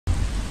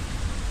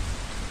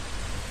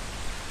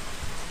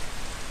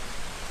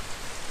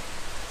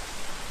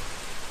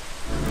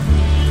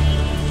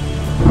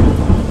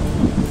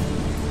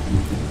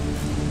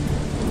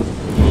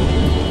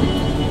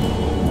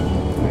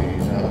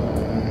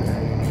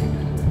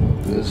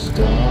The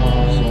stars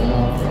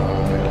are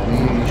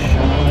brightly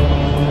shining.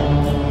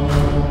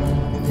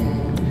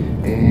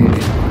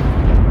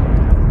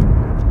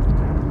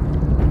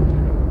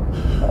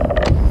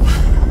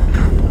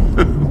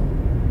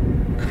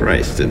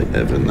 Christ in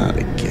heaven, not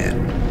again.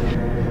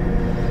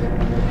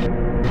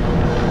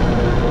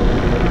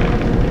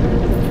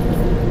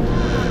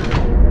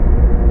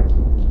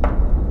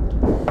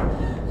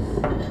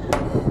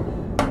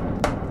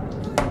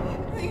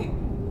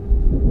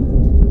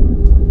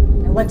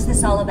 What's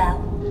this all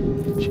about?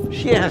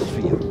 She asked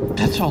for you.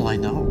 That's all I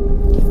know.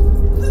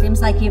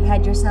 Seems like you've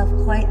had yourself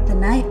quite the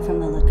night from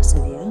the looks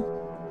of you.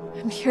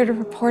 I'm here to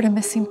report a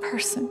missing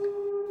person.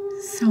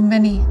 So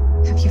many.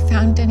 Have you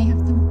found any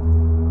of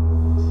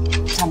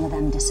them? Some of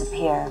them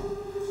disappear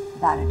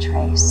without a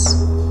trace.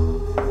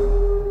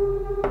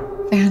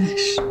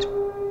 Vanished.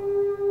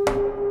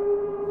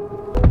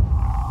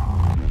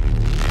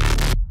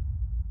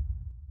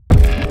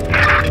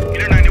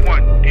 Unit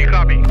 91, do you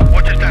copy?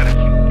 What's your status?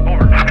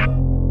 Over.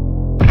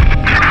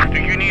 Do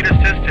you need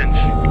assistance?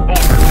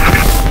 Over.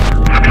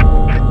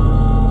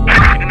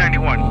 Unit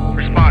 91,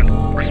 respond.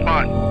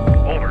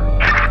 Over.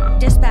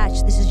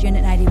 Dispatch, this is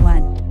Unit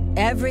 91.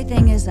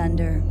 Everything is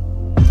under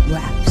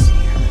wraps here.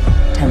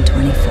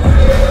 1024.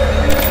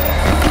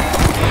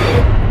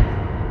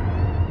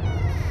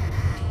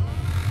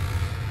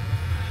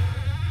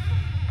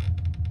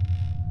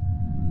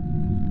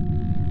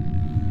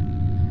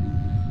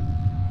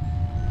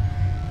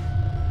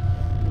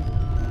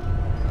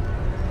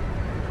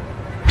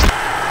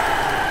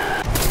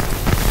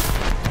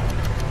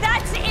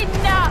 That's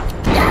enough!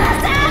 Get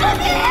us out of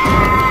here!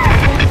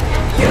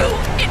 You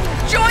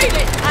enjoyed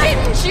it,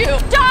 didn't you?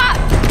 Stop!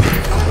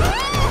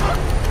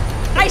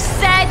 I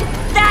said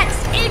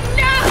that's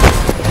enough!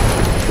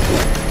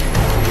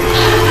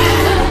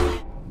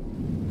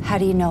 How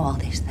do you know all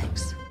these